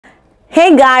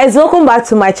Hey guys, welcome back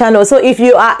to my channel. So if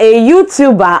you are a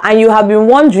YouTuber and you have been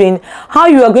wondering how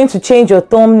you are going to change your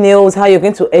thumbnails, how you're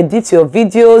going to edit your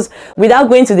videos without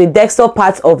going to the desktop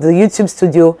part of the YouTube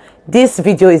studio, this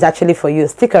video is actually for you.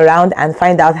 Stick around and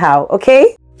find out how,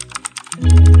 okay?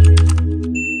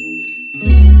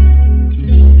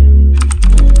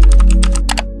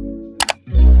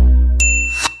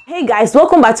 Hey guys,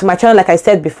 welcome back to my channel. Like I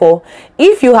said before,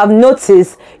 if you have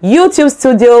noticed, YouTube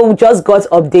Studio just got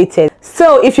updated.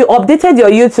 So if you updated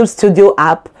your YouTube Studio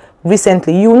app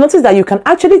recently, you will notice that you can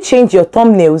actually change your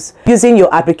thumbnails using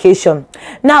your application.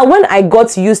 Now, when I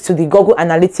got used to the Google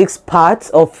Analytics part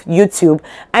of YouTube,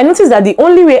 I noticed that the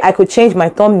only way I could change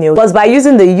my thumbnails was by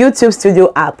using the YouTube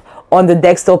Studio app on the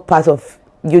desktop part of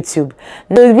YouTube.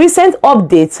 The recent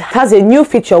update has a new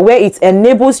feature where it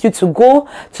enables you to go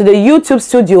to the YouTube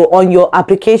Studio on your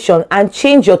application and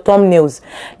change your thumbnails.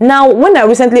 Now, when I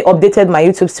recently updated my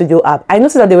YouTube Studio app, I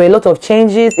noticed that there were a lot of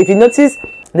changes. If you notice,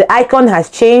 the icon has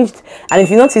changed, and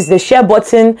if you notice the share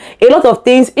button, a lot of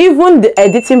things, even the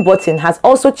editing button has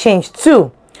also changed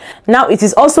too. Now it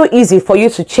is also easy for you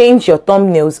to change your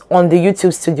thumbnails on the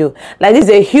YouTube Studio. Like, this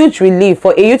is a huge relief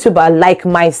for a YouTuber like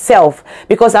myself,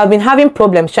 because I've been having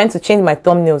problems trying to change my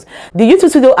thumbnails. The YouTube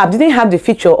Studio app didn't have the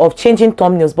feature of changing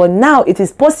thumbnails, but now it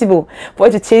is possible for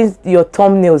you to change your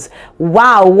thumbnails.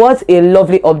 Wow, what a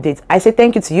lovely update. I say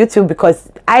thank you to YouTube,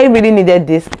 because I really needed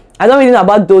this. I don't really know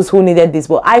about those who needed this,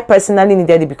 but I personally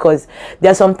needed it, because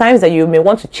there are some times that you may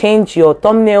want to change your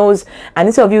thumbnails, and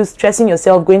instead of you stressing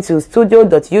yourself going to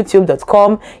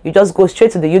studio.youtube.com, you just go straight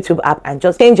to the YouTube app and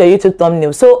just change your YouTube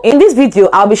thumbnail. So in this video,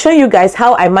 I'll be showing you guys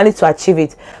how I managed to achieve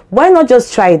it. Why not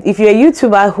just try it? If you're a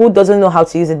YouTuber who doesn't know how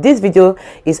to use it, this video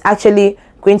is actually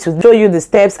going to show you the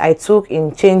steps I took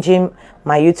in changing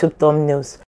my YouTube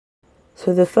thumbnails.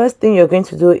 So the first thing you're going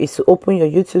to do is to open your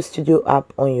YouTube Studio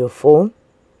app on your phone.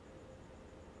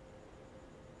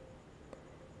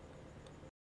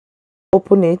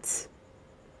 Open it,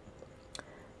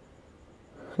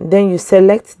 then you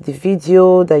select the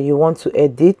video that you want to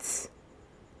edit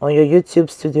on your YouTube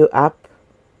Studio app.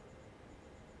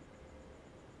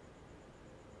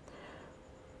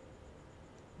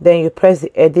 Then you press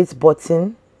the edit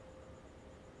button.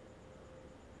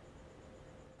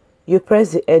 You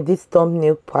press the edit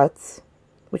thumbnail part,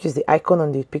 which is the icon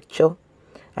on the picture,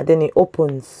 and then it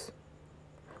opens.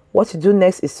 What you do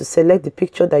next is to select the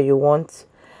picture that you want.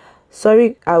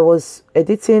 Sorry, I was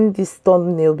editing this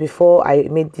thumbnail before I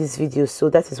made this video, so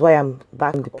that is why I'm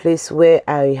back in the place where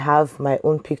I have my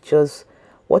own pictures.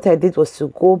 What I did was to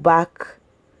go back.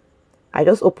 I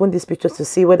just opened this picture to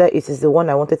see whether it is the one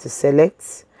I wanted to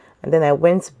select, and then I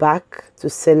went back to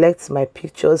select my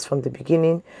pictures from the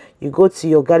beginning. You go to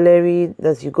your gallery,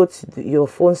 that you go to your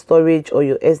phone storage or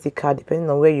your SD card, depending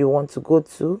on where you want to go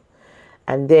to,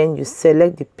 and then you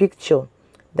select the picture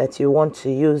that you want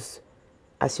to use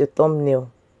as your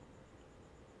thumbnail.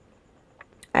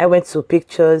 I went to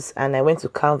pictures and I went to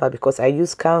Canva, because I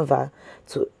use Canva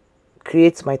to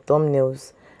create my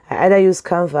thumbnails. I either use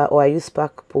Canva or I use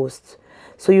Spark Post.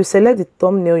 So you select the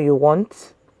thumbnail you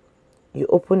want, you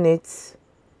open it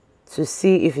to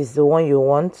see if it's the one you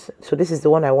want. So this is the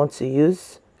one I want to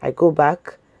use. I go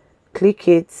back, click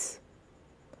it,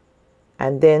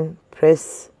 and then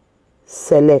press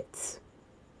select.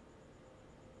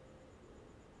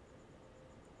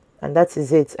 And that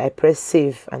is it. I press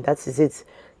save, and that is it.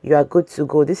 You are good to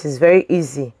go. This is very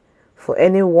easy for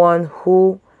anyone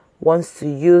who wants to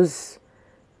use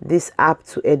this app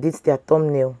to edit their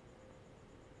thumbnail.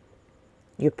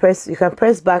 You can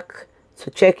press back to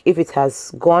check if it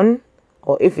has gone,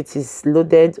 or if it is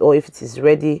loaded, or if it is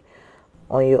ready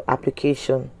on your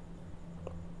application.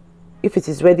 If it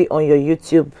is ready on your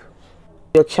YouTube,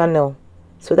 your channel.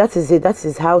 So that is it. That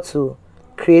is how to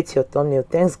create your thumbnail.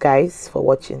 Thanks guys for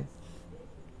watching.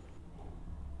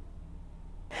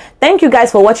 Thank you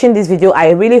guys for watching this video.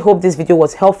 I really hope this video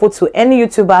was helpful to any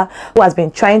YouTuber who has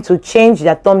been trying to change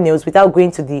their thumbnails without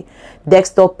going to the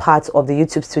desktop part of the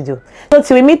YouTube Studio. So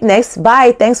till we meet next,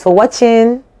 bye. Thanks for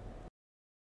watching.